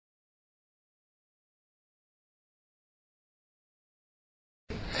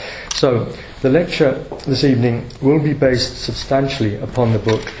So, the lecture this evening will be based substantially upon the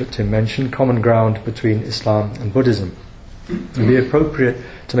book that Tim mentioned, Common Ground Between Islam and Buddhism. It will be appropriate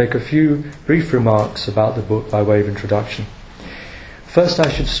to make a few brief remarks about the book by way of introduction. First,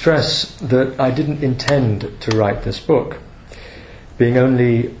 I should stress that I didn't intend to write this book. Being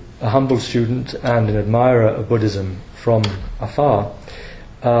only a humble student and an admirer of Buddhism from afar,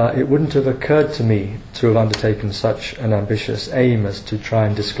 it wouldn't have occurred to me to have undertaken such an ambitious aim as to try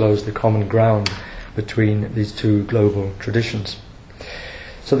and disclose the common ground between these two global traditions.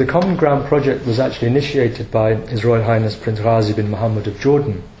 So the Common Ground project was actually initiated by His Royal Highness Prince Ghazi bin Muhammad of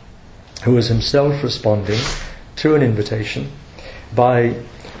Jordan, who was himself responding to an invitation by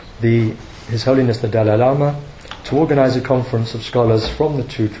His Holiness the Dalai Lama to organize a conference of scholars from the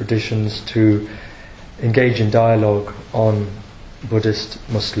two traditions to engage in dialogue on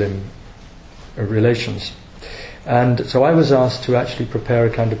Buddhist-Muslim relations. And so I was asked to actually prepare a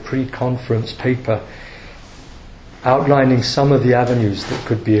kind of pre-conference paper outlining some of the avenues that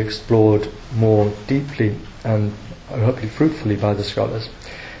could be explored more deeply and hopefully fruitfully by the scholars.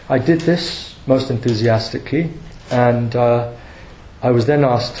 I did this most enthusiastically, and I was then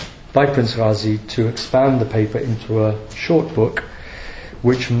asked by Prince Ghazi to expand the paper into a short book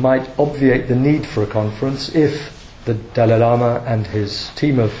which might obviate the need for a conference if the Dalai Lama and his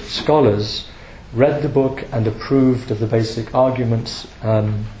team of scholars read the book and approved of the basic arguments,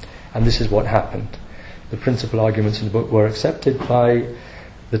 and this is what happened. The principal arguments in the book were accepted by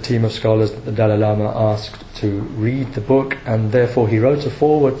the team of scholars that the Dalai Lama asked to read the book, and therefore he wrote a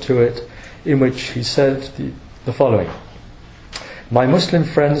foreword to it in which he said the following: "My Muslim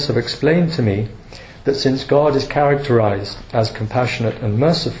friends have explained to me that since God is characterized as compassionate and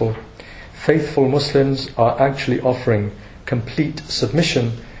merciful, faithful Muslims are actually offering complete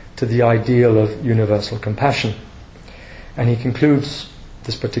submission to the ideal of universal compassion." And he concludes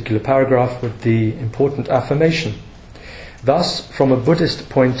this particular paragraph with the important affirmation: "Thus, from a Buddhist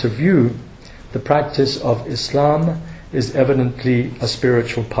point of view, the practice of Islam is evidently a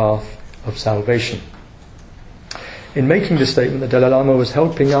spiritual path of salvation." In making this statement, the Dalai Lama was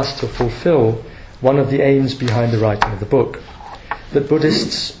helping us to fulfill one of the aims behind the writing of the book, that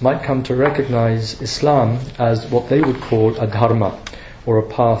Buddhists might come to recognize Islam as what they would call a dharma, or a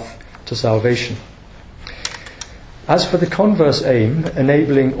path to salvation. As for the converse aim,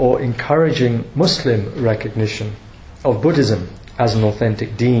 enabling or encouraging Muslim recognition of Buddhism as an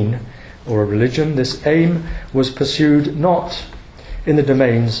authentic deen or a religion, this aim was pursued not in the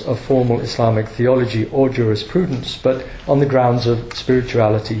domains of formal Islamic theology or jurisprudence, but on the grounds of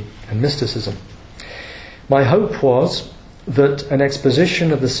spirituality and mysticism. My hope was that an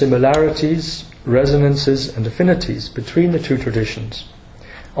exposition of the similarities, resonances and affinities between the two traditions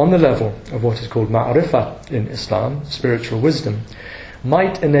on the level of what is called ma'rifah in Islam, spiritual wisdom,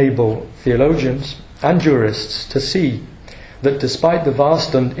 might enable theologians and jurists to see that despite the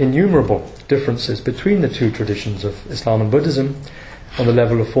vast and innumerable differences between the two traditions of Islam and Buddhism on the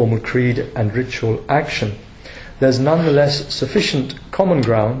level of formal creed and ritual action, there's nonetheless sufficient common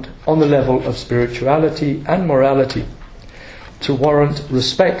ground on the level of spirituality and morality to warrant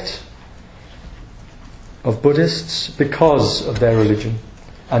respect of Buddhists because of their religion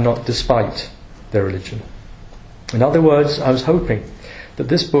and not despite their religion. In other words, I was hoping that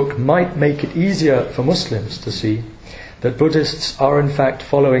this book might make it easier for Muslims to see that Buddhists are in fact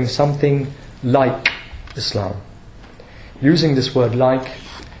following something like Islam, using this word like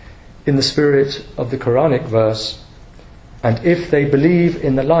in the spirit of the Quranic verse, "And if they believe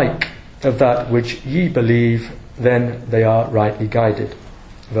in the like of that which ye believe, then they are rightly guided."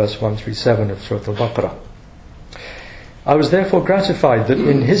 Verse 137 of Surah Al-Baqarah. I was therefore gratified that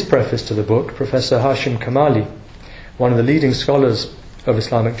in his preface to the book, Professor Hashim Kamali, one of the leading scholars of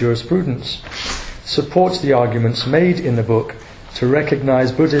Islamic jurisprudence, supports the arguments made in the book to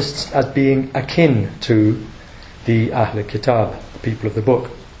recognize Buddhists as being akin to the Ahl Kitab, the people of the book,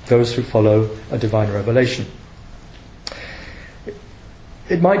 those who follow a divine revelation.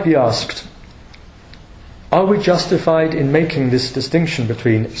 It might be asked, are we justified in making this distinction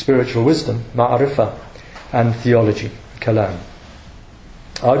between spiritual wisdom, ma'rifah, and theology, kalam?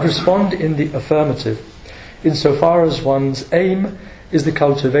 I'd respond in the affirmative, insofar as one's aim is the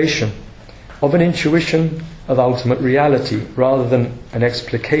cultivation of an intuition of ultimate reality rather than an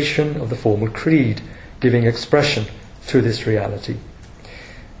explication of the formal creed giving expression to this reality.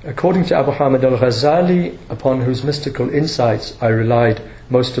 According to Abu Hamid al-Ghazali, upon whose mystical insights I relied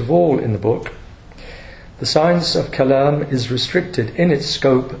most of all in the book, the science of kalam is restricted in its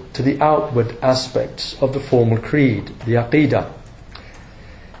scope to the outward aspects of the formal creed, the aqidah.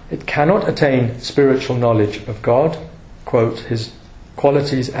 It cannot attain spiritual knowledge of God, quote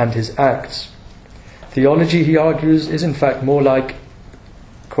qualities and his acts. Theology, he argues, is in fact more like,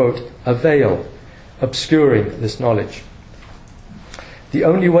 quote, a veil obscuring this knowledge. The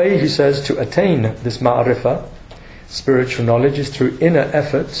only way, he says, to attain this ma'rifah, spiritual knowledge, is through inner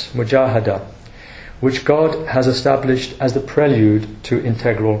effort, mujahada, which God has established as the prelude to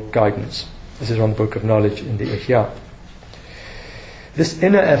integral guidance. This is on the Book of Knowledge in the Ihya. This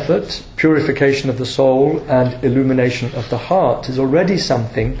inner effort, purification of the soul and illumination of the heart, is already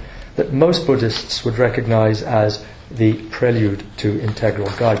something that most Buddhists would recognize as the prelude to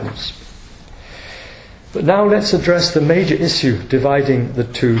integral guidance. But now let's address the major issue dividing the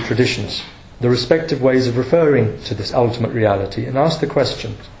two traditions, the respective ways of referring to this ultimate reality, and ask the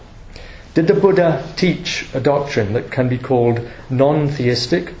question: did the Buddha teach a doctrine that can be called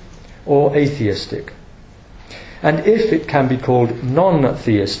non-theistic or atheistic? And if it can be called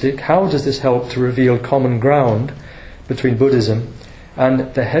non-theistic, how does this help to reveal common ground between Buddhism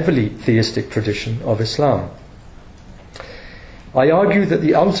and the heavily theistic tradition of Islam? I argue that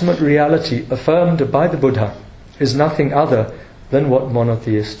the ultimate reality affirmed by the Buddha is nothing other than what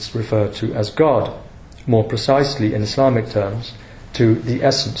monotheists refer to as God, more precisely in Islamic terms, to the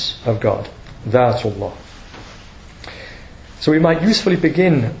essence of God, Dhatullah. So we might usefully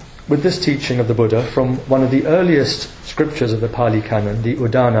begin with this teaching of the Buddha from one of the earliest scriptures of the Pali Canon, the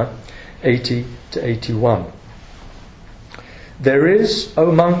Udana 80 to 81. There is,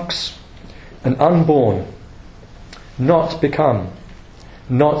 O monks, an unborn, not become,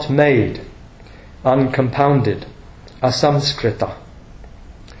 not made, uncompounded, asamskrita.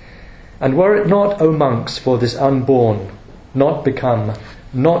 And were it not, O monks, for this unborn, not become,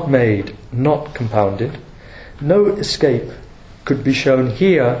 not made, not compounded, no escape could be shown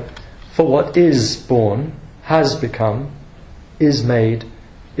here for what is born, has become, is made,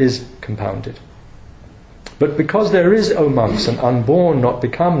 is compounded. But because there is, O monks, an unborn, not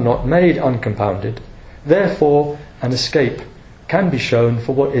become, not made, uncompounded, therefore an escape can be shown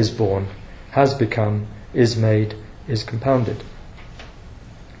for what is born, has become, is made, is compounded.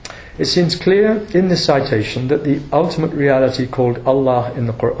 It seems clear in this citation that the ultimate reality called Allah in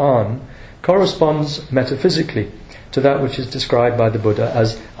the Quran corresponds metaphysically to that which is described by the Buddha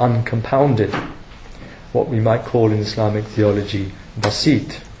as uncompounded, what we might call in Islamic theology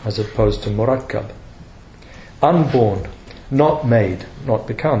basit, as opposed to murakkab. Unborn, not made, not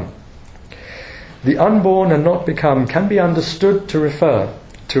become. The unborn and not become can be understood to refer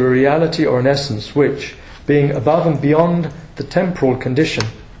to a reality or an essence which, being above and beyond the temporal condition,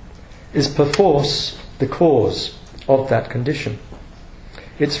 is perforce the cause of that condition.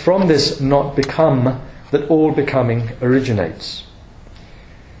 It's from this not become that all becoming originates.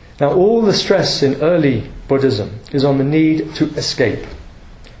 Now, all the stress in early Buddhism is on the need to escape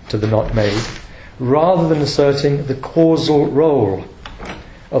to the not made, rather than asserting the causal role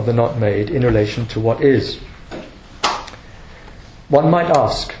of the not made in relation to what is. One might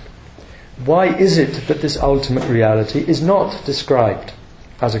ask, why is it that this ultimate reality is not described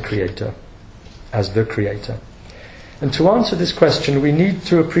as a creator, as the creator? And to answer this question, we need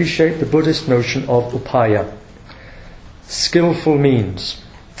to appreciate the Buddhist notion of upaya, skillful means.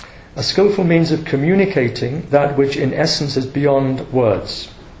 A skillful means of communicating that which in essence is beyond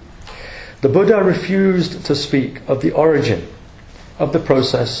words. The Buddha refused to speak of the origin of the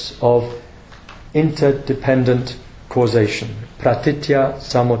process of interdependent causation, pratitya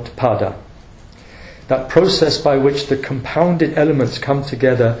samutpada, that process by which the compounded elements come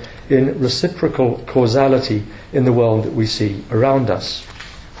together in reciprocal causality in the world that we see around us.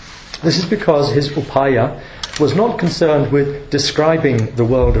 This is because his upaya was not concerned with describing the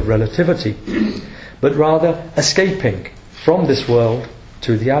world of relativity, but rather escaping from this world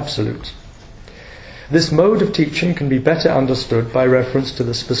to the absolute. This mode of teaching can be better understood by reference to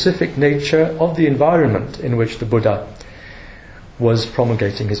the specific nature of the environment in which the Buddha was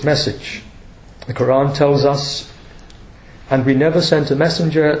promulgating his message. The Quran tells us, "And we never sent a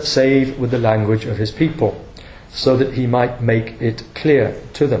messenger save with the language of his people, so that he might make it clear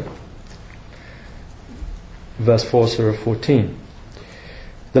to them." Verse 4, Surah 14.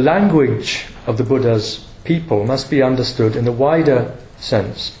 The language of the Buddha's people must be understood in the wider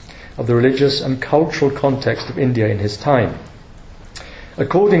sense of the religious and cultural context of India in his time.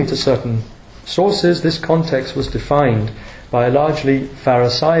 According to certain sources, this context was defined by a largely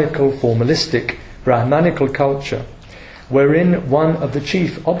Pharisaical, formalistic, Brahmanical culture, wherein one of the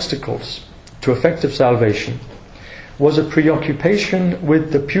chief obstacles to effective salvation was a preoccupation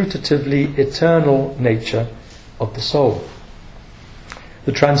with the putatively eternal nature of the soul.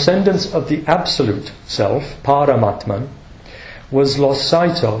 The transcendence of the absolute self, Paramatman, was lost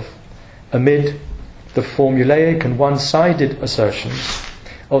sight of amid the formulaic and one-sided assertions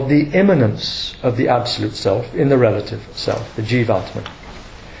of the immanence of the absolute self in the relative self, the Jivatman.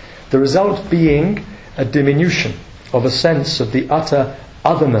 The result being a diminution of a sense of the utter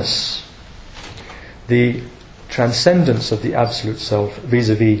otherness, the transcendence of the absolute self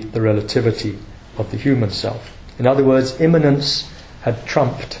vis-a-vis the relativity of the human self. In other words, immanence had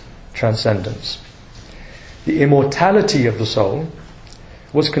trumped transcendence. The immortality of the soul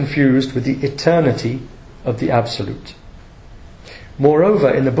was confused with the eternity of the absolute. Moreover,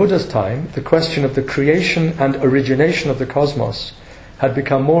 in the Buddha's time, the question of the creation and origination of the cosmos had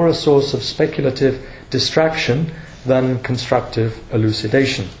become more a source of speculative distraction than constructive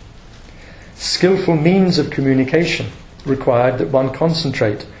elucidation. Skillful means of communication required that one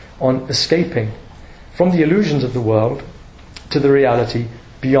concentrate on escaping from the illusions of the world to the reality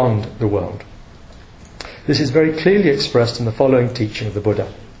beyond the world. This is very clearly expressed in the following teaching of the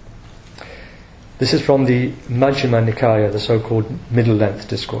Buddha. This is from the Majjhima Nikaya, the so-called middle-length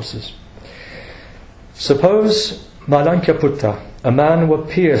discourses. Suppose Malankya-putta, a man, were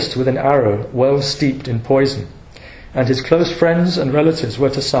pierced with an arrow well steeped in poison, and his close friends and relatives were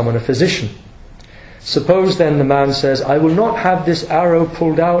to summon a physician. Suppose then the man says, I will not have this arrow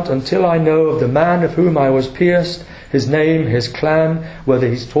pulled out until I know of the man of whom I was pierced, his name, his clan, whether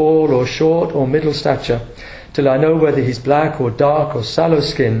he's tall or short or middle stature, till I know whether he's black or dark or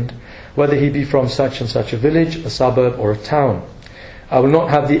sallow-skinned, whether he be from such and such a village, a suburb or a town. I will not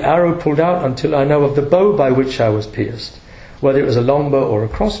have the arrow pulled out until I know of the bow by which I was pierced, whether it was a longbow or a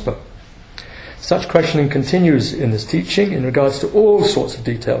crossbow. Such questioning continues in this teaching in regards to all sorts of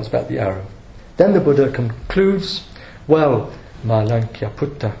details about the arrow. Then the Buddha concludes, well,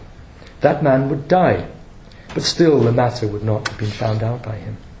 Malankya-putta, that man would die, but still the matter would not have been found out by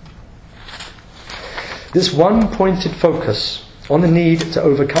him. This one-pointed focus on the need to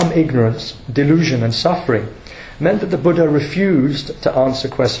overcome ignorance, delusion and suffering meant that the Buddha refused to answer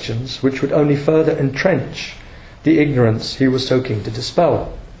questions which would only further entrench the ignorance he was so keen to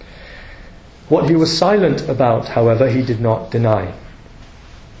dispel. What he was silent about, however, he did not deny.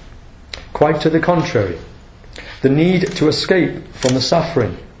 Quite to the contrary, the need to escape from the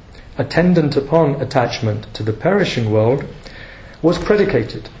suffering attendant upon attachment to the perishing world was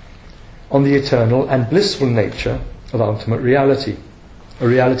predicated on the eternal and blissful nature of ultimate reality, a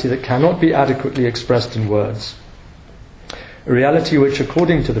reality that cannot be adequately expressed in words, a reality which,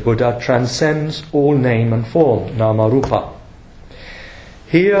 according to the Buddha, transcends all name and form, nama rupa.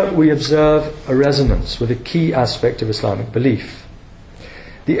 Here we observe a resonance with a key aspect of Islamic belief.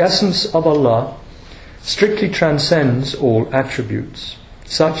 The essence of Allah strictly transcends all attributes,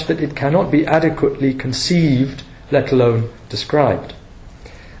 such that it cannot be adequately conceived, let alone described.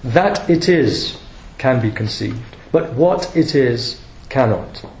 That it is can be conceived, but what it is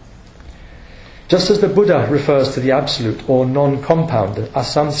cannot. Just as the Buddha refers to the absolute or non-compound, the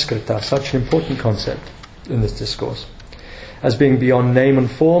asamskrita, such an important concept in this discourse, as being beyond name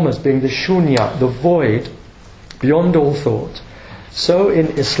and form, as being the shunya, the void, beyond all thought, so in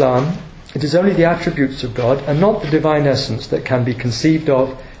Islam it is only the attributes of God and not the divine essence that can be conceived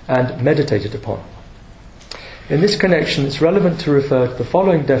of and meditated upon. In this connection it's relevant to refer to the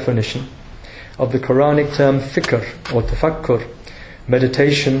following definition of the Quranic term fikr or tafakkur,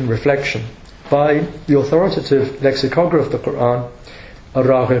 meditation, reflection, by the authoritative lexicographer of the Quran,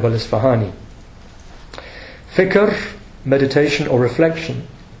 Ar-Raghib al-Isfahani. Fikr, meditation or reflection,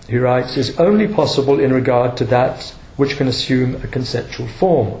 he writes, is only possible in regard to that which can assume a conceptual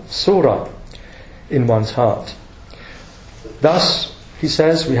form, surah, in one's heart. Thus, he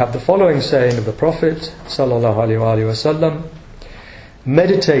says, we have the following saying of the Prophet sallallahu alaihi wasallam: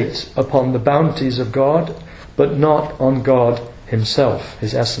 meditate upon the bounties of God, but not on God himself,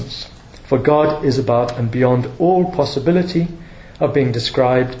 his essence. For God is above and beyond all possibility of being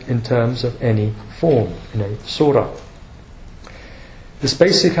described in terms of any form, in a surah. This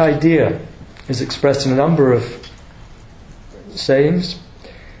basic idea is expressed in a number of sayings.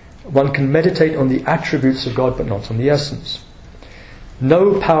 One can meditate on the attributes of God but not on the essence.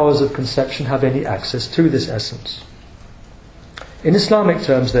 No powers of conception have any access to this essence. In Islamic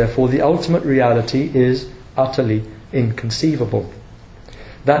terms, therefore, the ultimate reality is utterly inconceivable.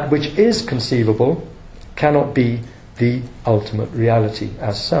 That which is conceivable cannot be the ultimate reality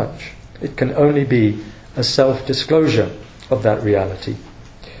as such. It can only be a self-disclosure of that reality.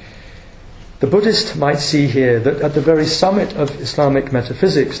 The Buddhist might see here that at the very summit of Islamic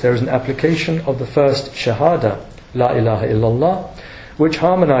metaphysics there is an application of the first Shahada, La ilaha illallah, which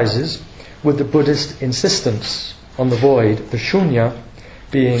harmonizes with the Buddhist insistence on the void, the shunya,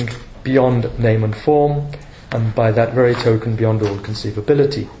 being beyond name and form, and by that very token beyond all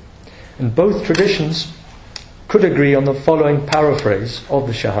conceivability. And both traditions could agree on the following paraphrase of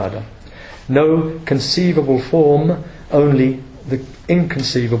the Shahada: no conceivable form, only the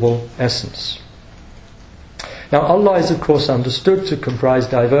inconceivable essence. Now, Allah is of course understood to comprise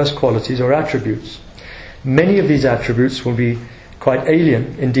diverse qualities or attributes. Many of these attributes will be quite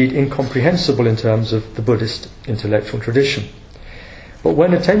alien, indeed incomprehensible in terms of the Buddhist intellectual tradition. But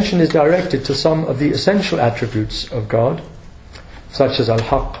when attention is directed to some of the essential attributes of God, such as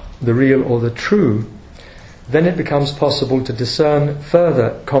al-haq, the real or the true, then it becomes possible to discern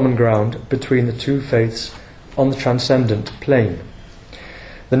further common ground between the two faiths on the transcendent plane.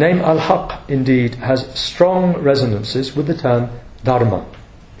 The name al-haq indeed has strong resonances with the term dharma.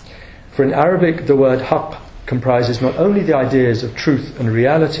 For in Arabic the word haq comprises not only the ideas of truth and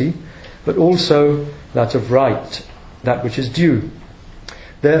reality, but also that of right, that which is due.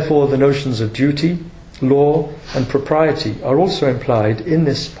 Therefore the notions of duty, law and propriety are also implied in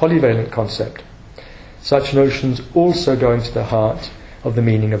this polyvalent concept. Such notions also go into the heart of the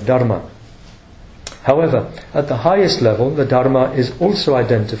meaning of dharma. However, at the highest level, the dharma is also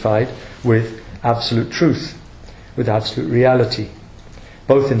identified with absolute truth, with absolute reality,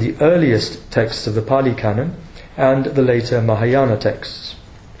 both in the earliest texts of the Pali Canon and the later Mahayana texts.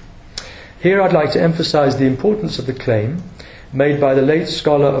 Here I'd like to emphasize the importance of the claim made by the late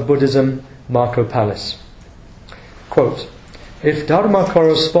scholar of Buddhism, Marco Pallis. Quote, "If dharma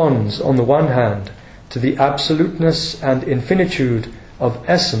corresponds on the one hand to the absoluteness and infinitude of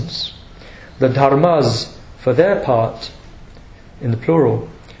essence, the dharmas, for their part, in the plural,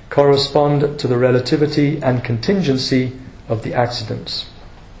 correspond to the relativity and contingency of the accidents.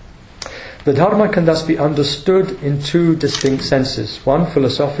 The dharma can thus be understood in two distinct senses, one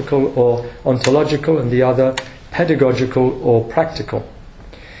philosophical or ontological and the other pedagogical or practical.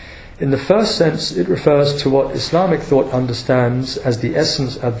 In the first sense, it refers to what Islamic thought understands as the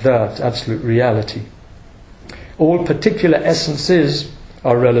essence of that absolute reality. All particular essences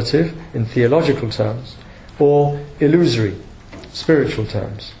are relative in theological terms, or illusory, spiritual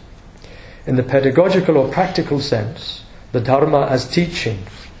terms. In the pedagogical or practical sense, the dharma as teaching,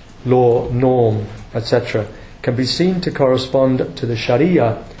 law, norm, etc., can be seen to correspond to the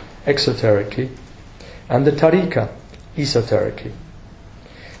sharia exoterically and the tariqah esoterically.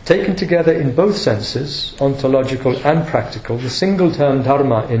 Taken together in both senses, ontological and practical, the single term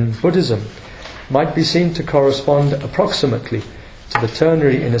dharma in Buddhism might be seen to correspond approximately to the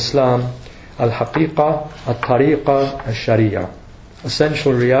ternary in Islam, al-haqiqa, al-tariqa, al-sharia,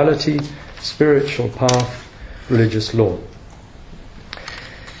 essential reality, spiritual path, religious law.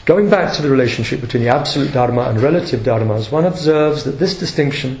 Going back to the relationship between the absolute dharma and relative dharmas, one observes that this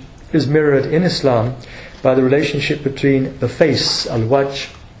distinction is mirrored in Islam by the relationship between the face, al-wajh,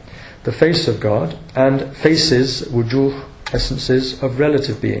 the face of God, and faces, wujuh, essences of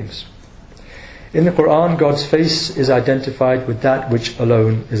relative beings. In the Quran, God's face is identified with that which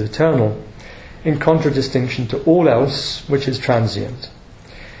alone is eternal, in contradistinction to all else which is transient.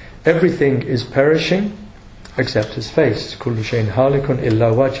 Everything is perishing except His face. Kullu shayin halikun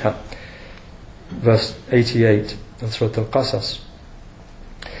illa wajha. Verse 88 of Surah Al-Qasas.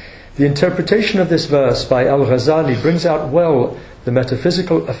 The interpretation of this verse by Al-Ghazali brings out well the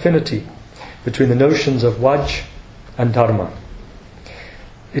metaphysical affinity between the notions of wajh and dharma.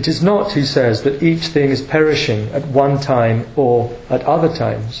 It is not, he says, that each thing is perishing at one time or at other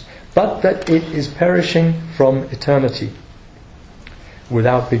times, but that it is perishing from eternity,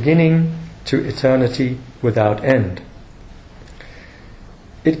 without beginning, to eternity without end.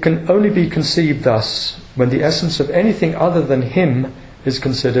 It can only be conceived thus when the essence of anything other than Him is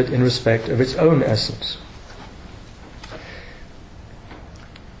considered in respect of its own essence.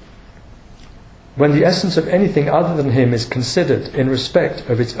 When the essence of anything other than Him is considered in respect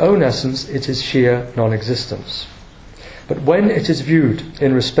of its own essence, it is sheer non-existence. But when it is viewed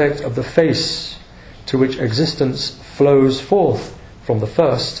in respect of the face to which existence flows forth from the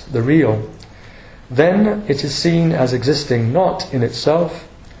first, the real, then it is seen as existing not in itself,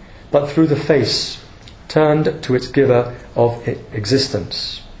 but through the face, turned to its giver of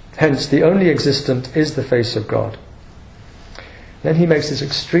existence. Hence, the only existent is the face of God. Then he makes this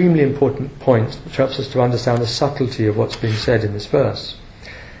extremely important point, which helps us to understand the subtlety of what's being said in this verse.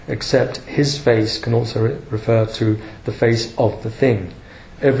 Except His face can also refer to the face of the thing.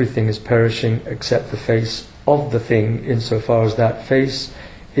 Everything is perishing except the face of the thing, insofar as that face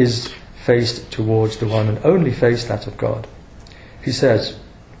is faced towards the one and only face, that of God. He says,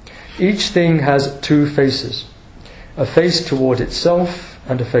 each thing has two faces, a face toward itself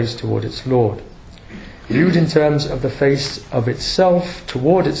and a face toward its Lord. Viewed in terms of the face of itself,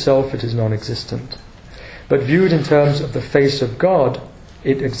 toward itself, it is non-existent. But viewed in terms of the face of God,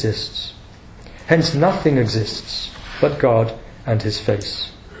 it exists. Hence nothing exists but God and His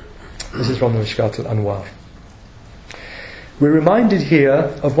face. This is from the Mishkat al-Anwar. We're reminded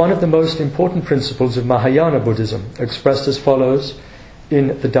here of one of the most important principles of Mahayana Buddhism, expressed as follows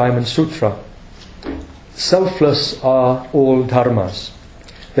in the Diamond Sutra. Selfless are all dharmas.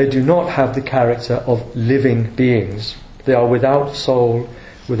 They do not have the character of living beings. They are without soul,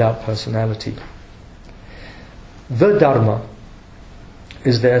 without personality. The Dharma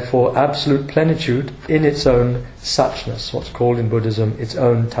is therefore absolute plenitude in its own suchness, what's called in Buddhism its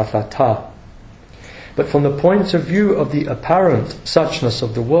own tathata. But from the point of view of the apparent suchness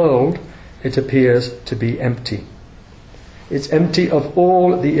of the world, it appears to be empty. It's empty of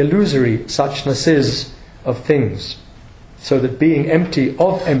all the illusory suchnesses of things, so that being empty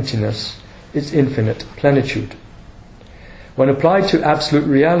of emptiness is infinite plenitude. When applied to absolute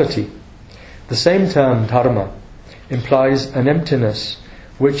reality, the same term dharma implies an emptiness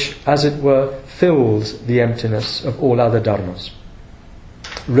which, as it were, fills the emptiness of all other dharmas.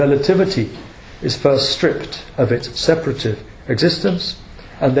 Relativity is first stripped of its separative existence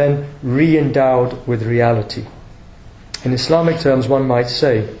and then re-endowed with reality. In Islamic terms, one might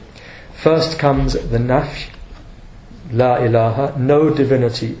say, first comes the nafy, la ilaha, no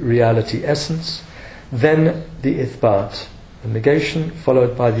divinity, reality, essence, then the ithbat, the negation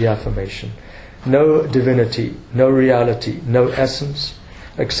followed by the affirmation. No divinity, no reality, no essence,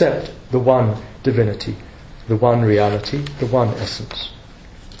 except the one divinity, the one reality, the one essence.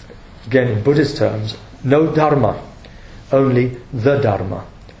 Again, in Buddhist terms, no dharma, only the dharma,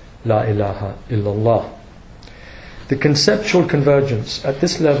 la ilaha illallah. The conceptual convergence at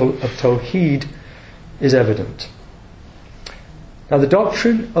this level of tawheed is evident. Now, the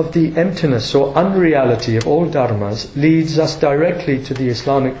doctrine of the emptiness or unreality of all dharmas leads us directly to the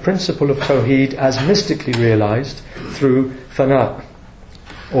Islamic principle of tawheed as mystically realized through fana,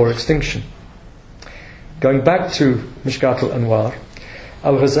 or extinction. Going back to Mishkat al-Anwar,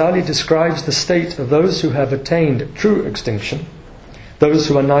 Al-Ghazali describes the state of those who have attained true extinction, those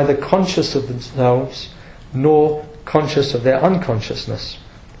who are neither conscious of themselves nor conscious of their unconsciousness.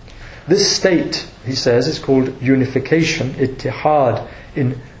 This state, he says, is called unification, ittihad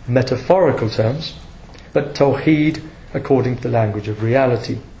in metaphorical terms, but tawheed according to the language of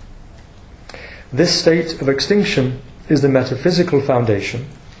reality. This state of extinction is the metaphysical foundation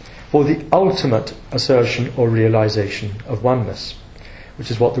for the ultimate assertion or realization of oneness,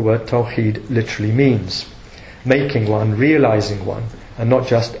 which is what the word tawheed literally means. Making one, realizing one, and not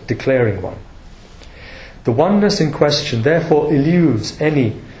just declaring one. The oneness in question therefore eludes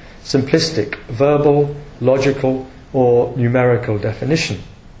any simplistic, verbal, logical, or numerical definition.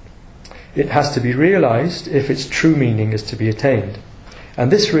 It has to be realized if its true meaning is to be attained.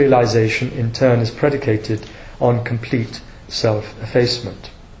 And this realization in turn is predicated on complete self-effacement.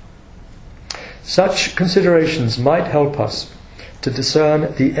 Such considerations might help us to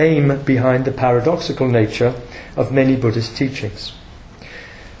discern the aim behind the paradoxical nature of many Buddhist teachings.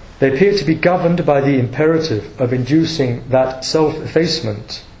 They appear to be governed by the imperative of inducing that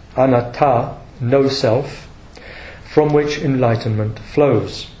self-effacement, anatta, no self, from which enlightenment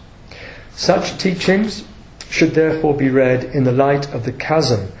flows. Such teachings should therefore be read in the light of the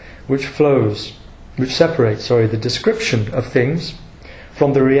chasm which separates the description of things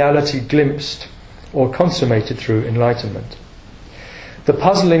from the reality glimpsed or consummated through enlightenment. The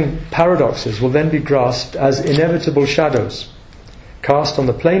puzzling paradoxes will then be grasped as inevitable shadows cast on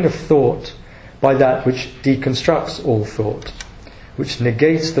the plane of thought by that which deconstructs all thought, which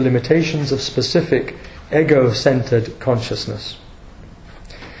negates the limitations of specific ego-centered consciousness.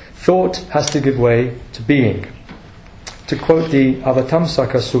 Thought has to give way to being. To quote the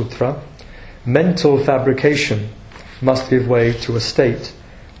Avatamsaka Sutra, mental fabrication must give way to a state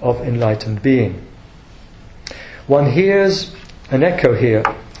of enlightened being. One hears an echo here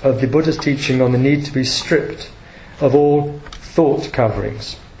of the Buddha's teaching on the need to be stripped of all thought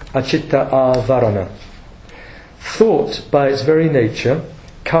coverings, acitta avarana. Thought, by its very nature,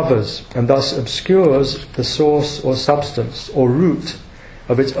 covers and thus obscures the source or substance or root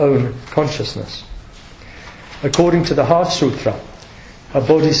of its own consciousness. According to the Heart Sutra, a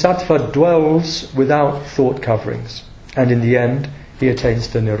bodhisattva dwells without thought coverings, and in the end he attains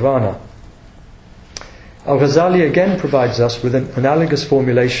to nirvana. Al-Ghazali again provides us with an analogous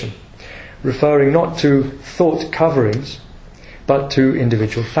formulation, referring not to thought coverings, but to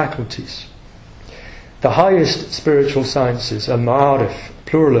individual faculties. The highest spiritual sciences, al-ma'arif,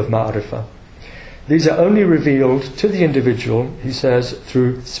 plural of ma'arifa, these are only revealed to the individual, he says,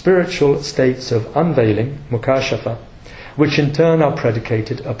 through spiritual states of unveiling, mukashafa, which in turn are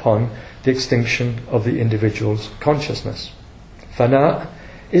predicated upon the extinction of the individual's consciousness. Fana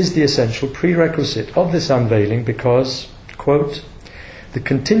is the essential prerequisite of this unveiling because, quote, the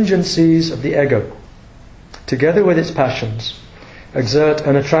contingencies of the ego, together with its passions, exert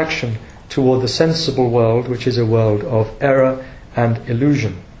an attraction toward the sensible world, which is a world of error and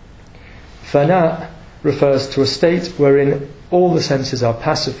illusion. Fana refers to a state wherein all the senses are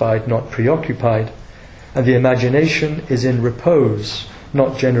pacified, not preoccupied, and the imagination is in repose,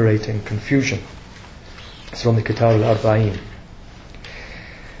 not generating confusion. It's from the Kitab al-Arba'in.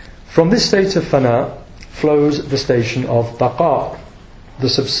 From this state of fana flows the station of baqa, the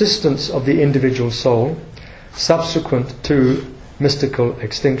subsistence of the individual soul subsequent to mystical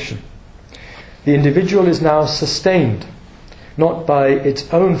extinction. The individual is now sustained, not by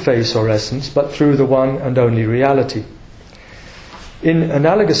its own face or essence, but through the one and only reality. In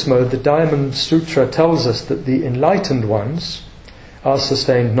analogous mode, the Diamond Sutra tells us that the enlightened ones are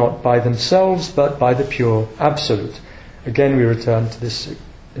sustained not by themselves, but by the pure Absolute. Again, we return to this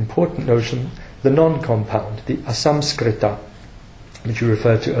important notion, the non-compound, the asamskrita, which you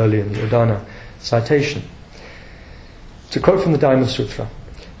referred to earlier in the Udana citation. To quote from the Diamond Sutra,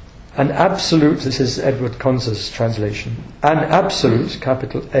 an absolute, this is Edward Conze's translation, an absolute,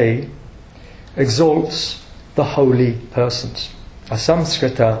 capital A, exalts the holy persons.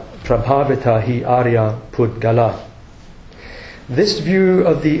 Asamskrita prabhavita hi arya pudgala. This view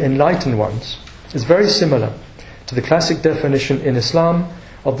of the enlightened ones is very similar to the classic definition in Islam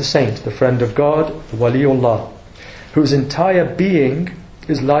of the saint, the friend of God, the waliullah, whose entire being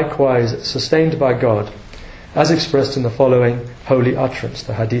is likewise sustained by God, as expressed in the following holy utterance,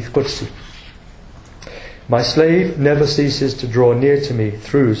 the Hadith Qudsi. My slave never ceases to draw near to me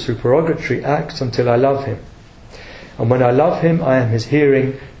through supererogatory acts until I love him. And when I love him, I am his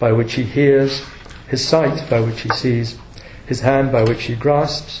hearing by which he hears, his sight by which he sees, his hand by which he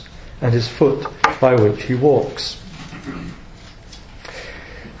grasps, and his foot by which he walks.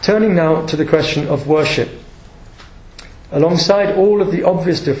 Turning now to the question of worship. Alongside all of the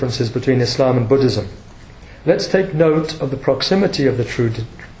obvious differences between Islam and Buddhism, let's take note of the proximity of the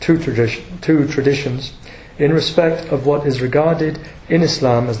two traditions in respect of what is regarded in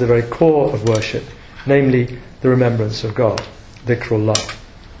Islam as the very core of worship, namely the remembrance of God, dhikrullah.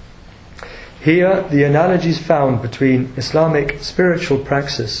 Here, the analogies found between Islamic spiritual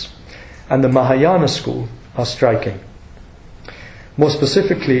praxis and the Mahayana school are striking. More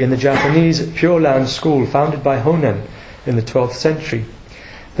specifically, in the Japanese Pure Land school founded by Honen in the 12th century,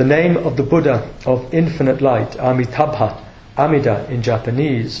 the name of the Buddha of infinite light, Amitabha, Amida in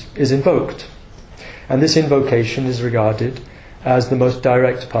Japanese, is invoked. And this invocation is regarded as the most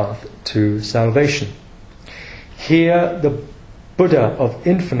direct path to salvation. Here, the Buddha of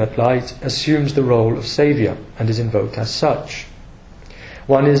infinite light assumes the role of saviour and is invoked as such.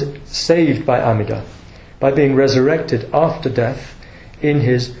 One is saved by Amida, by being resurrected after death in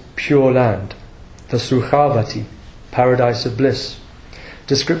his pure land, the Sukhavati, paradise of bliss,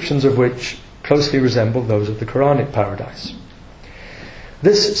 descriptions of which closely resemble those of the Quranic paradise.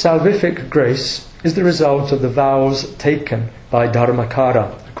 This salvific grace is the result of the vows taken by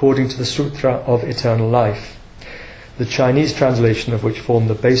Dharmakara according to the Sutra of Eternal Life, the Chinese translation of which formed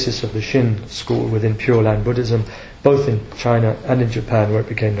the basis of the Shin school within Pure Land Buddhism, both in China and in Japan, where it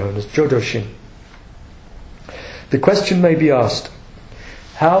became known as Jodo Shin. The question may be asked,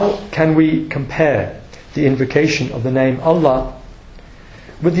 how can we compare the invocation of the name Allah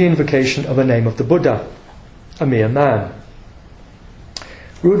with the invocation of a name of the Buddha, a mere man?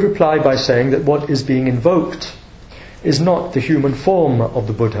 We would reply by saying that what is being invoked is not the human form of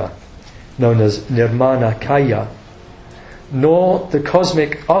the Buddha, known as Nirmana Kaya, nor the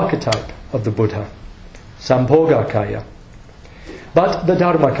cosmic archetype of the Buddha, Sambhoga Kaya, but the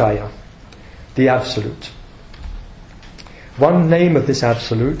Dharmakaya, the Absolute. One name of this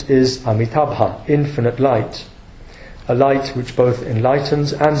Absolute is Amitabha, infinite light, a light which both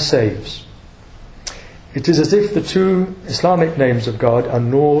enlightens and saves. It is as if the two Islamic names of God,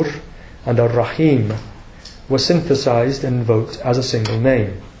 An-Nur and Ar-Rahim, were synthesized and invoked as a single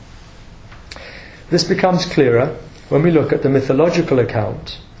name. This becomes clearer when we look at the mythological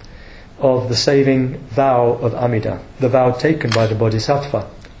account of the saving vow of Amida, the vow taken by the Bodhisattva,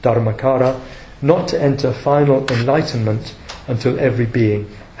 Dharmakara, not to enter final enlightenment until every being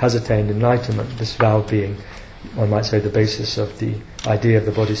has attained enlightenment, this vow being, one might say, the basis of the idea of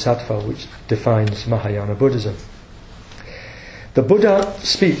the Bodhisattva, which defines Mahayana Buddhism. The Buddha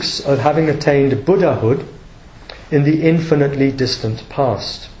speaks of having attained Buddhahood in the infinitely distant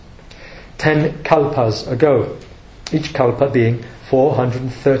past, 10 kalpas ago, each kalpa being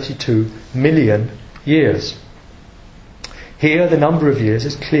 432 million years. Here the number of years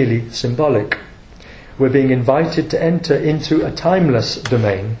is clearly symbolic. we're being invited to enter into a timeless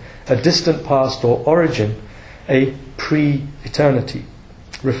domain, a distant past or origin, a pre-eternity,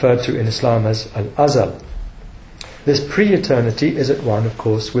 referred to in Islam as al-azal. This pre-eternity is at one, of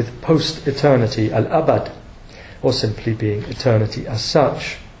course, with post-eternity, al-abad, or simply being eternity as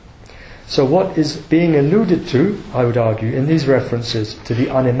such. So what is being alluded to, I would argue, in these references to the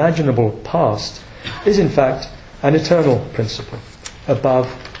unimaginable past is in fact an eternal principle, above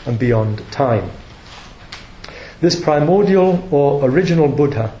and beyond time. This primordial or original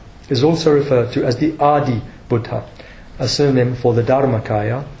Buddha is also referred to as the Adi Buddha, a synonym for the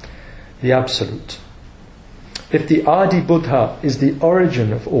Dharmakaya, the Absolute. If the Adi Buddha is the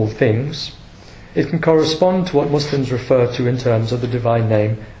origin of all things, it can correspond to what Muslims refer to in terms of the divine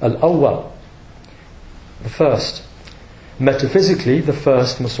name Al-Awwal, the first. Metaphysically, the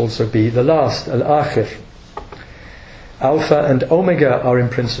first must also be the last, Al-Akhir. Alpha and Omega are in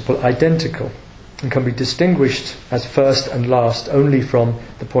principle identical and can be distinguished as first and last only from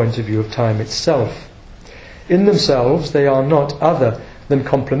the point of view of time itself. In themselves, they are not other than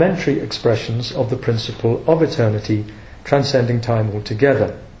complementary expressions of the principle of eternity, transcending time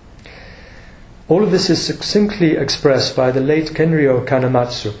altogether. All of this is succinctly expressed by the late Kenryo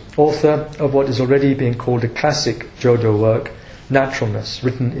Kanematsu, author of what is already being called a classic Jodo work, Naturalness,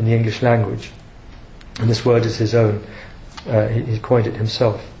 written in the English language. And this word is his own. He coined it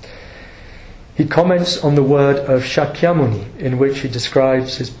himself. He comments on the word of Shakyamuni, in which he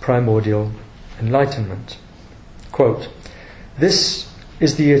describes his primordial enlightenment. Quote, "This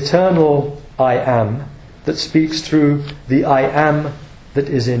is the eternal I am that speaks through the I am that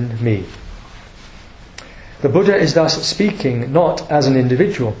is in me." The Buddha is thus speaking not as an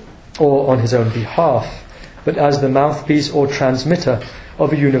individual or on his own behalf, but as the mouthpiece or transmitter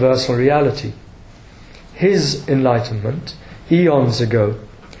of a universal reality. His enlightenment, eons ago,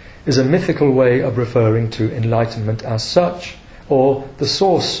 is a mythical way of referring to enlightenment as such, or the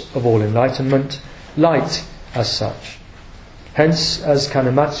source of all enlightenment, light as such. Hence, as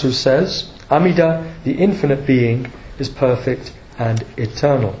Kanematsu says, Amida, the infinite being, is perfect and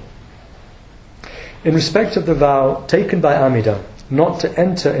eternal. In respect of the vow taken by Amida not to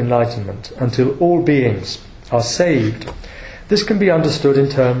enter enlightenment until all beings are saved, this can be understood in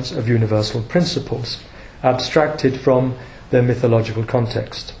terms of universal principles, abstracted from their mythological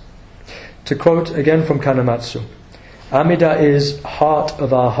context. To quote again from Kanematsu, Amida is heart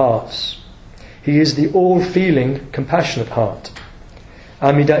of our hearts. He is the all-feeling, compassionate heart.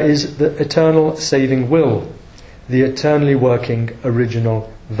 Amida is the eternal saving will, the eternally working original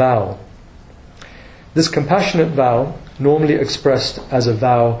vow. This compassionate vow, normally expressed as a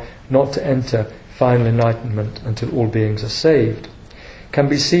vow not to enter final enlightenment until all beings are saved, can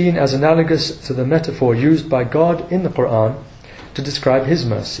be seen as analogous to the metaphor used by God in the Quran to describe His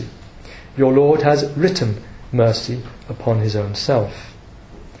mercy. Your Lord has written mercy upon His own self.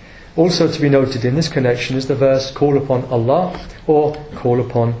 Also to be noted in this connection is the verse, call upon Allah, or call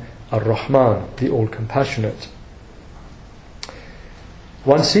upon Ar-Rahman, the All-Compassionate.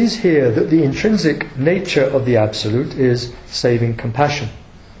 One sees here that the intrinsic nature of the Absolute is saving compassion.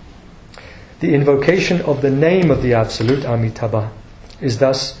 The invocation of the name of the Absolute, Amitabha, is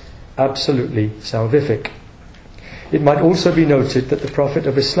thus absolutely salvific. It might also be noted that the Prophet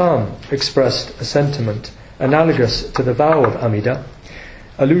of Islam expressed a sentiment analogous to the vow of Amida,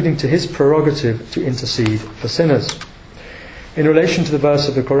 alluding to his prerogative to intercede for sinners. In relation to the verse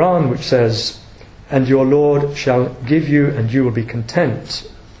of the Quran which says, "And your Lord shall give you and you will be content,"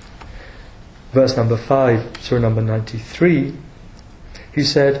 verse number 5, surah number 93, he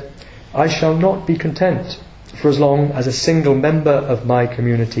said, "I shall not be content for as long as a single member of my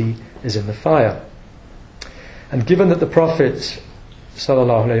community is in the fire." And given that the Prophet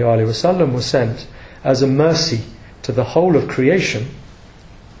ﷺ was sent as a mercy to the whole of creation,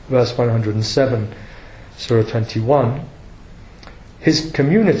 verse 107, surah 21, his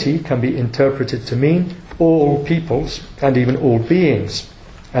community can be interpreted to mean all peoples and even all beings,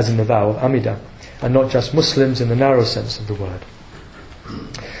 as in the vow of Amida, and not just Muslims in the narrow sense of the word.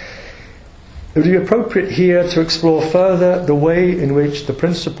 It would be appropriate here to explore further the way in which the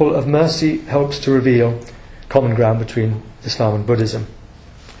principle of mercy helps to reveal common ground between Islam and Buddhism.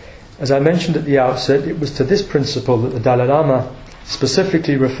 As I mentioned at the outset, it was to this principle that the Dalai Lama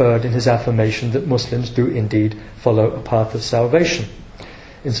specifically referred in his affirmation that Muslims do indeed follow a path of salvation,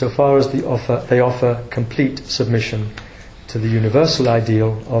 insofar as they offer complete submission to the universal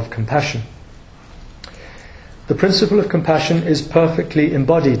ideal of compassion. The principle of compassion is perfectly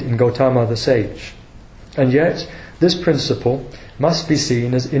embodied in Gautama the sage, and yet this principle must be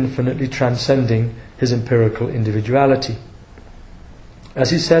seen as infinitely transcending his empirical individuality.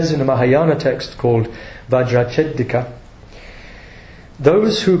 As he says in a Mahayana text called Vajracheddika,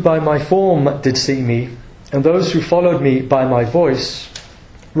 "Those who by my form did see me, and those who followed me by my voice,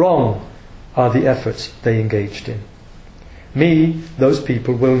 wrong are the efforts they engaged in. Me, those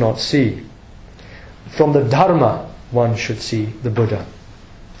people will not see. From the Dharma, one should see the Buddha.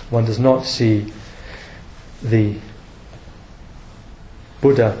 One does not see the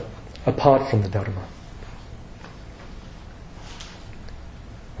Buddha apart from the Dharma.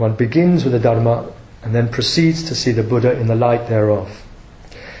 One begins with the Dharma and then proceeds to see the Buddha in the light thereof.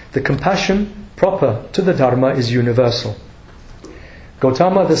 The compassion proper to the Dharma is universal.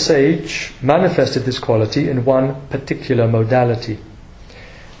 Gautama the sage manifested this quality in one particular modality.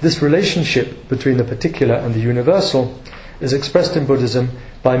 This relationship between the particular and the universal is expressed in Buddhism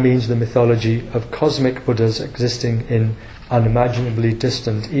by means of the mythology of cosmic Buddhas existing in unimaginably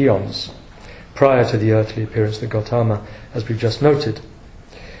distant eons, prior to the earthly appearance of the Gautama, as we've just noted.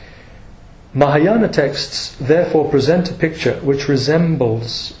 Mahayana texts therefore present a picture which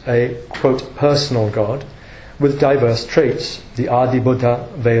resembles a, quote, personal God with diverse traits, the Adi Buddha,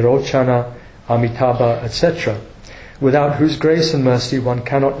 Vairochana, Amitabha, etc., without whose grace and mercy one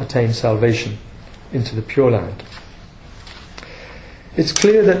cannot attain salvation into the Pure Land. It's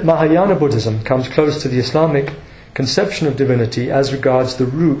clear that Mahayana Buddhism comes close to the Islamic conception of divinity as regards the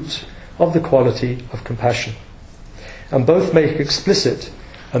root of the quality of compassion, and both make explicit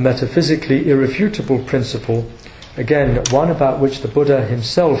a metaphysically irrefutable principle, again one about which the Buddha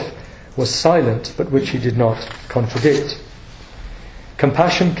himself was silent but which he did not contradict.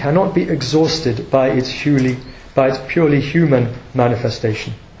 Compassion cannot be exhausted by its purely human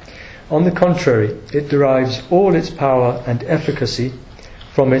manifestation. On the contrary, it derives all its power and efficacy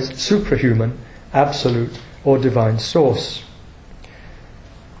from its suprahuman, absolute or divine source.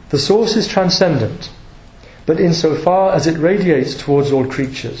 The source is transcendent, but insofar as it radiates towards all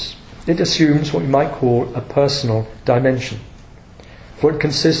creatures, it assumes what we might call a personal dimension, for it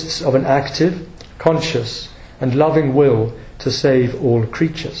consists of an active, conscious and loving will to save all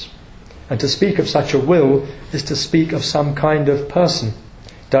creatures. And to speak of such a will is to speak of some kind of person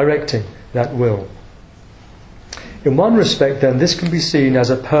directing that will. In one respect, then, this can be seen as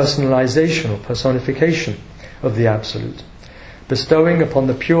a personalization or personification of the Absolute, bestowing upon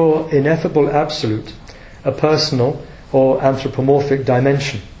the pure, ineffable Absolute a personal or anthropomorphic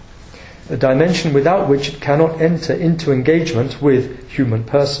dimension, a dimension without which it cannot enter into engagement with human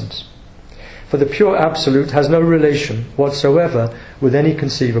persons. For the pure Absolute has no relation whatsoever with any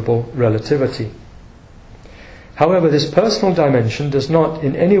conceivable relativity. However, this personal dimension does not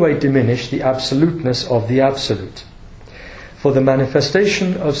in any way diminish the absoluteness of the Absolute. For the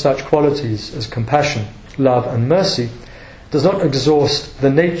manifestation of such qualities as compassion, love and mercy does not exhaust the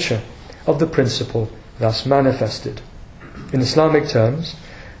nature of the principle thus manifested. In Islamic terms,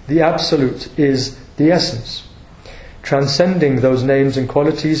 the Absolute is the essence, transcending those names and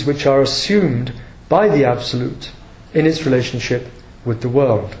qualities which are assumed by the Absolute in its relationship with the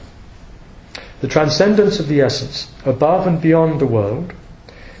world. The transcendence of the essence above and beyond the world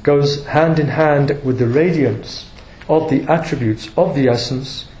goes hand in hand with the radiance of the attributes of the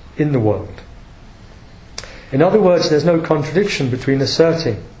essence in the world. In other words, there's no contradiction between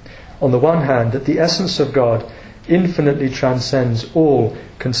asserting, on the one hand, that the essence of God infinitely transcends all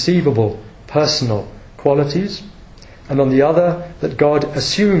conceivable personal qualities, and on the other, that God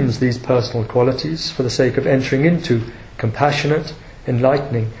assumes these personal qualities for the sake of entering into compassionate,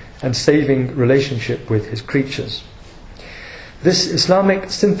 enlightening and saving relationship with his creatures. This Islamic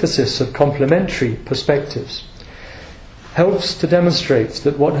synthesis of complementary perspectives helps to demonstrate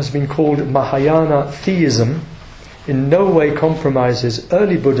that what has been called Mahayana theism in no way compromises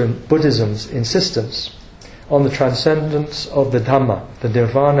early Buddhism's insistence on the transcendence of the Dhamma, the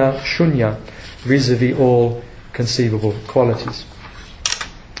Nirvana Shunya, vis-a-vis all conceivable qualities.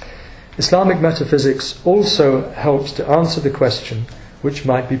 Islamic metaphysics also helps to answer the question which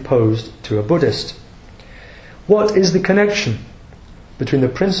might be posed to a Buddhist. What is the connection between the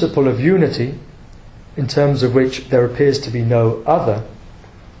principle of unity, in terms of which there appears to be no other,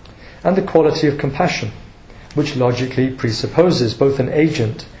 and the quality of compassion, which logically presupposes both an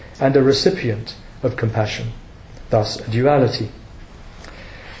agent and a recipient of compassion, thus a duality?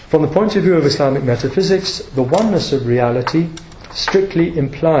 From the point of view of Islamic metaphysics, the oneness of reality strictly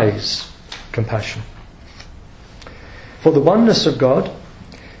implies compassion. For the oneness of God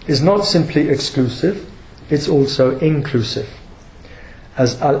is not simply exclusive, it's also inclusive.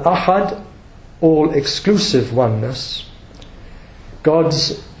 As Al-Ahad, all-exclusive oneness,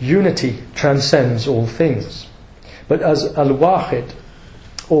 God's unity transcends all things. But as Al-Wahid,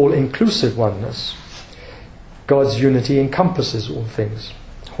 all-inclusive oneness, God's unity encompasses all things.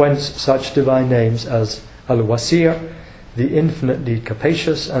 Whence such divine names as Al-Wasi', the infinitely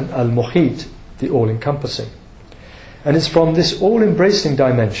capacious, and Al-Muhit, the all-encompassing. And it's from this all-embracing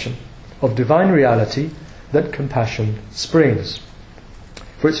dimension of divine reality that compassion springs.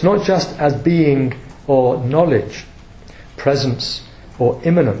 For it's not just as being or knowledge, presence or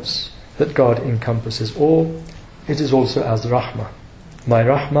immanence that God encompasses all, it is also as Rahmah. My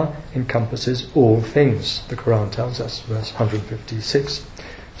Rahmah encompasses all things, the Quran tells us, verse 156,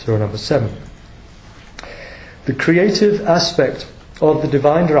 surah number 7. The creative aspect of the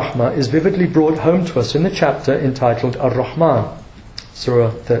divine Rahmah is vividly brought home to us in the chapter entitled Ar-Rahman,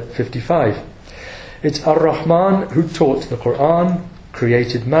 surah 55. It's Ar-Rahman who taught the Quran,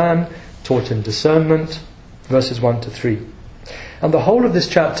 created man, taught him discernment, verses 1 to 3. And the whole of this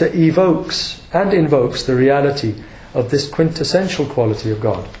chapter evokes and invokes the reality of this quintessential quality of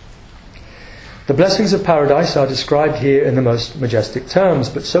God. The blessings of paradise are described here in the most majestic terms,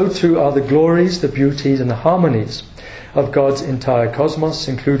 but so too are the glories, the beauties and the harmonies of God's entire cosmos,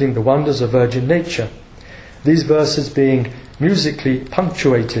 including the wonders of virgin nature. These verses being musically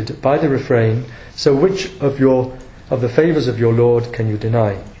punctuated by the refrain, so which of the favours of your Lord can you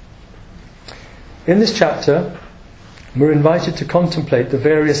deny? In this chapter, we're invited to contemplate the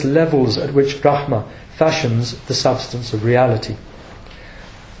various levels at which Rahmah fashions the substance of reality.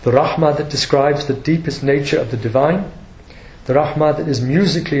 The Rahmah that describes the deepest nature of the divine, the Rahmah that is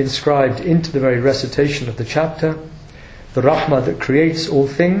musically inscribed into the very recitation of the chapter, the Rahmah that creates all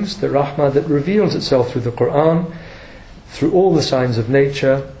things, the Rahmah that reveals itself through the Quran, through all the signs of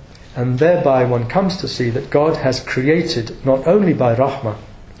nature, and thereby one comes to see that God has created not only by Rahmah,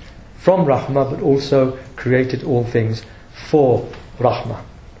 from Rahmah, but also created all things for Rahmah.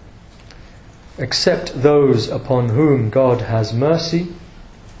 Except those upon whom God has mercy,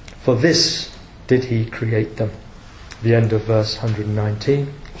 for this did He create them. The end of verse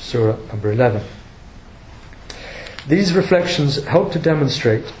 119, surah number 11. These reflections help to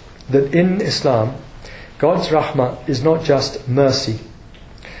demonstrate that in Islam, God's Rahmah is not just mercy.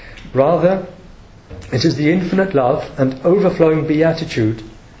 Rather, it is the infinite love and overflowing beatitude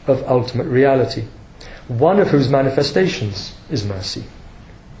of ultimate reality, one of whose manifestations is mercy.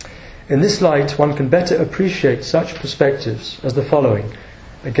 In this light, one can better appreciate such perspectives as the following,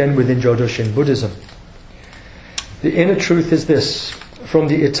 again within Jodoshin Buddhism. The inner truth is this: from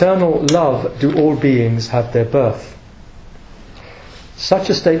the eternal love do all beings have their birth. Such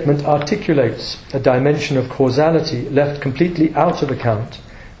a statement articulates a dimension of causality left completely out of account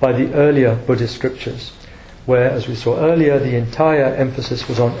by the earlier Buddhist scriptures, where, as we saw earlier, the entire emphasis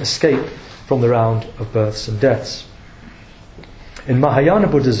was on escape from the round of births and deaths. In Mahayana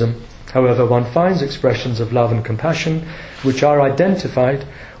Buddhism, however, one finds expressions of love and compassion which are identified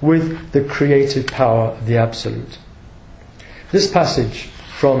with the creative power of the Absolute. This passage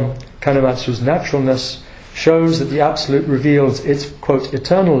from Kanematsu's Naturalness shows that the Absolute reveals its, quote,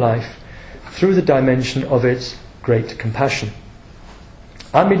 eternal life through the dimension of its great compassion.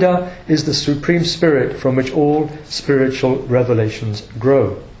 Amida is the supreme spirit from which all spiritual revelations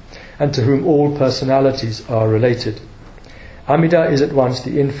grow, and to whom all personalities are related. Amida is at once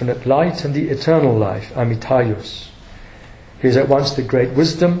the infinite light and the eternal life, Amitayus. He is at once the great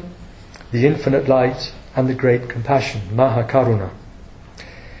wisdom, the infinite light, and the great compassion, Mahakaruna.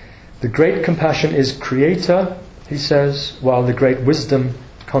 The great compassion is creator, he says, while the great wisdom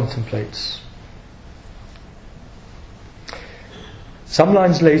contemplates. Some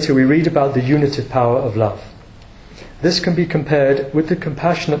lines later we read about the unitive power of love. This can be compared with the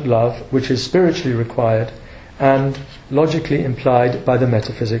compassionate love which is spiritually required and logically implied by the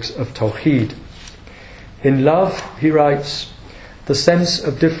metaphysics of Tawheed. In love, he writes, the sense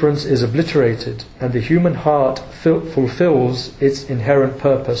of difference is obliterated and the human heart fulfills its inherent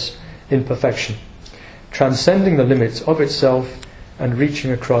purpose in perfection, transcending the limits of itself and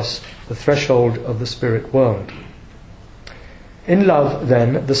reaching across the threshold of the spirit world. In love,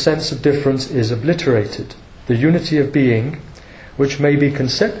 then, the sense of difference is obliterated. The unity of being, which may be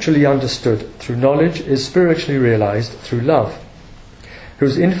conceptually understood through knowledge, is spiritually realized through love,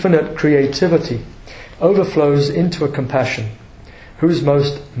 whose infinite creativity overflows into a compassion, whose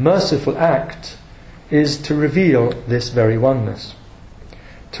most merciful act is to reveal this very oneness.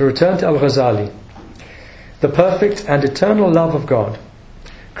 To return to Al-Ghazali, the perfect and eternal love of God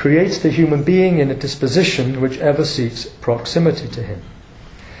creates the human being in a disposition which ever seeks proximity to Him,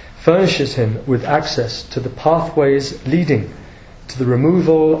 furnishes him with access to the pathways leading to the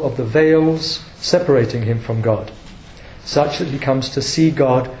removal of the veils separating him from God, such that he comes to see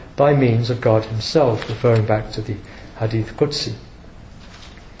God by means of God Himself, referring back to the Hadith Qudsi.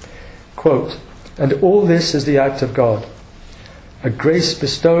 Quote, And all this is the act of God, a grace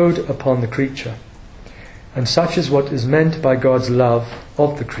bestowed upon the creature. And such is what is meant by God's love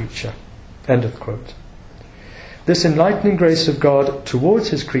of the creature. End of quote. This enlightening grace of God towards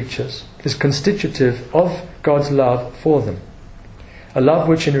His creatures is constitutive of God's love for them, a love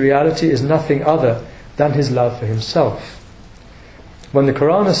which in reality is nothing other than His love for Himself. When the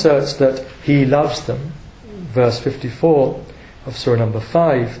Quran asserts that He loves them, verse 54 of Surah number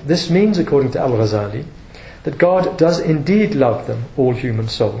 5, this means, according to Al-Ghazali, that God does indeed love them, all human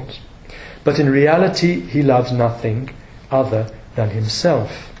souls, but in reality He loves nothing other than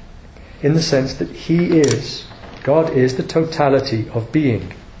Himself, in the sense that God is the totality of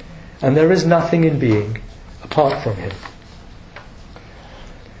being, and there is nothing in being apart from Him.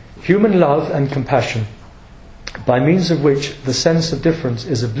 Human love and compassion, by means of which the sense of difference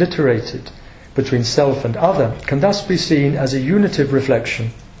is obliterated between self and other, can thus be seen as a unitive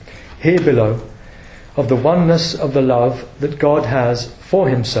reflection, here below, of the oneness of the love that God has for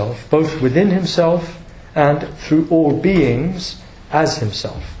Himself, both within Himself and through all beings as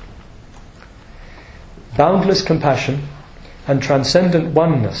Himself. Boundless compassion and transcendent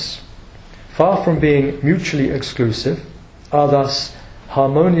oneness, far from being mutually exclusive, are thus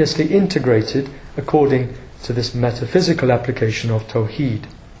harmoniously integrated according to this metaphysical application of Tawheed.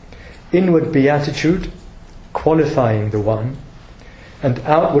 Inward beatitude qualifying the one, and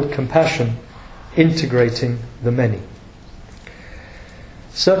outward compassion integrating the many.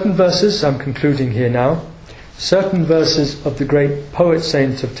 Certain verses, I'm concluding here now, certain verses of the great poet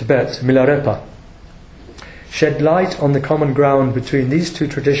saint of Tibet, Milarepa, shed light on the common ground between these two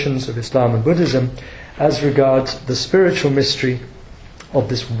traditions of Islam and Buddhism as regards the spiritual mystery of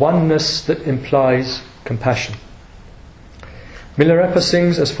this oneness that implies compassion. Milarepa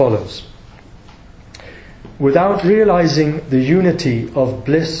sings as follows: without realizing the unity of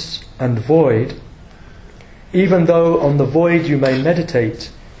bliss and void, even though on the void you may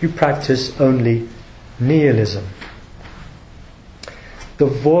meditate, you practice only nihilism. The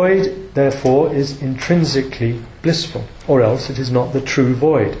void, therefore, is intrinsically blissful, or else it is not the true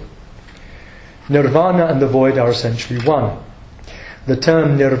void. Nirvana and the void are essentially one. The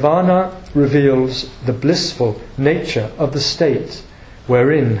term nirvana reveals the blissful nature of the state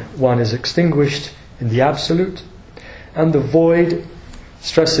wherein one is extinguished in the absolute, and the void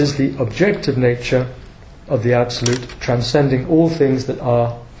stresses the objective nature of the absolute, transcending all things that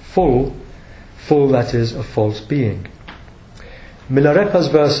are full, that is, of false being. Milarepa's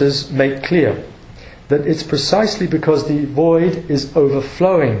verses make clear that it's precisely because the void is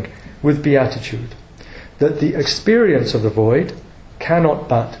overflowing with beatitude that the experience of the void cannot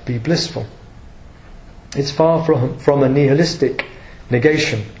but be blissful. It's far from a nihilistic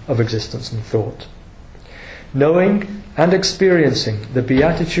negation of existence and thought. Knowing and experiencing the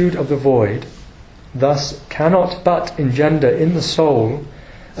beatitude of the void thus cannot but engender in the soul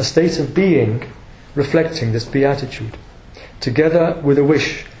a state of being reflecting this beatitude, together with a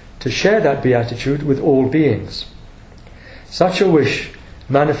wish to share that beatitude with all beings. Such a wish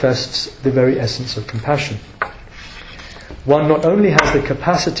manifests the very essence of compassion. One not only has the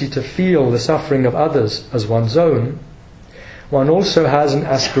capacity to feel the suffering of others as one's own, one also has an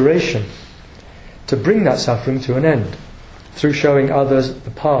aspiration to bring that suffering to an end through showing others the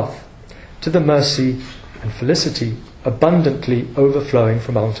path to the mercy and felicity abundantly overflowing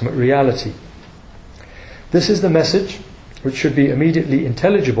from ultimate reality. This is the message, which should be immediately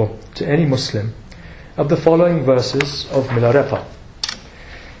intelligible to any Muslim, of the following verses of Milarepa.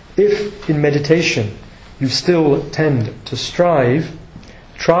 If in meditation you still tend to strive,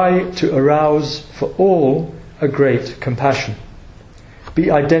 try to arouse for all a great compassion. Be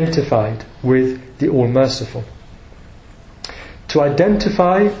identified with the All-Merciful. To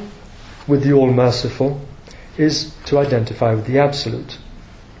identify with the All-Merciful is to identify with the Absolute.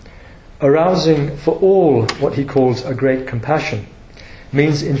 Arousing for all what he calls a great compassion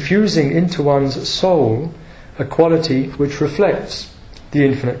means infusing into one's soul a quality which reflects the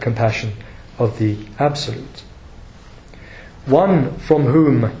infinite compassion of the Absolute. One from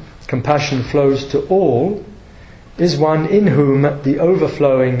whom compassion flows to all is one in whom the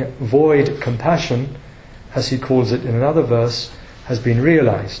overflowing void compassion, as he calls it in another verse, has been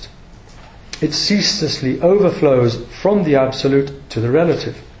realized. It ceaselessly overflows from the Absolute to the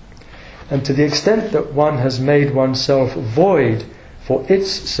relative. And to the extent that one has made oneself void for its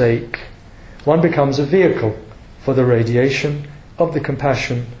sake, one becomes a vehicle for the radiation of the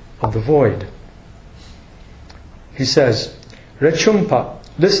compassion of the void. He says, Rechungpa,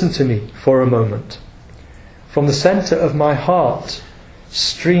 listen to me for a moment. From the center of my heart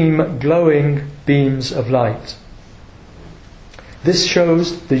stream glowing beams of light. This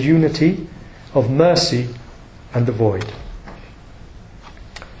shows the unity of mercy and the void.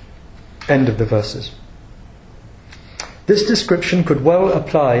 End of the verses. This description could well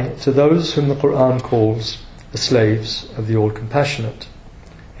apply to those whom the Quran calls the slaves of the All-Compassionate,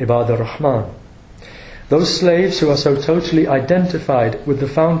 Ibad ar-Rahman. Those slaves who are so totally identified with the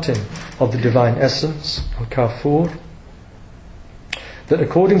fountain of the divine essence, Al-Kafur, that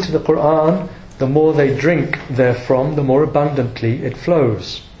according to the Quran, the more they drink therefrom, the more abundantly it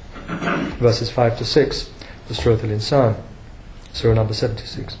flows. Verses 5 to 6, the Surah Al-Insan, Surah number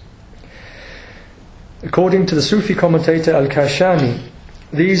 76. According to the Sufi commentator Al-Kashani,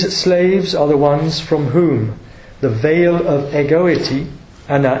 these slaves are the ones from whom the veil of egoity,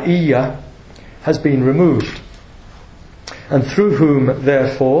 anaiya, has been removed, and through whom,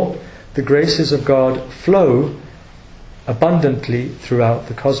 therefore, the graces of God flow abundantly throughout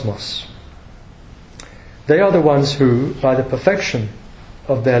the cosmos. They are the ones who, by the perfection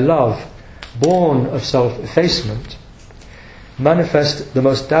of their love, born of self-effacement, manifest the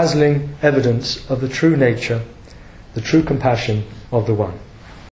most dazzling evidence of the true nature, the true compassion of the One.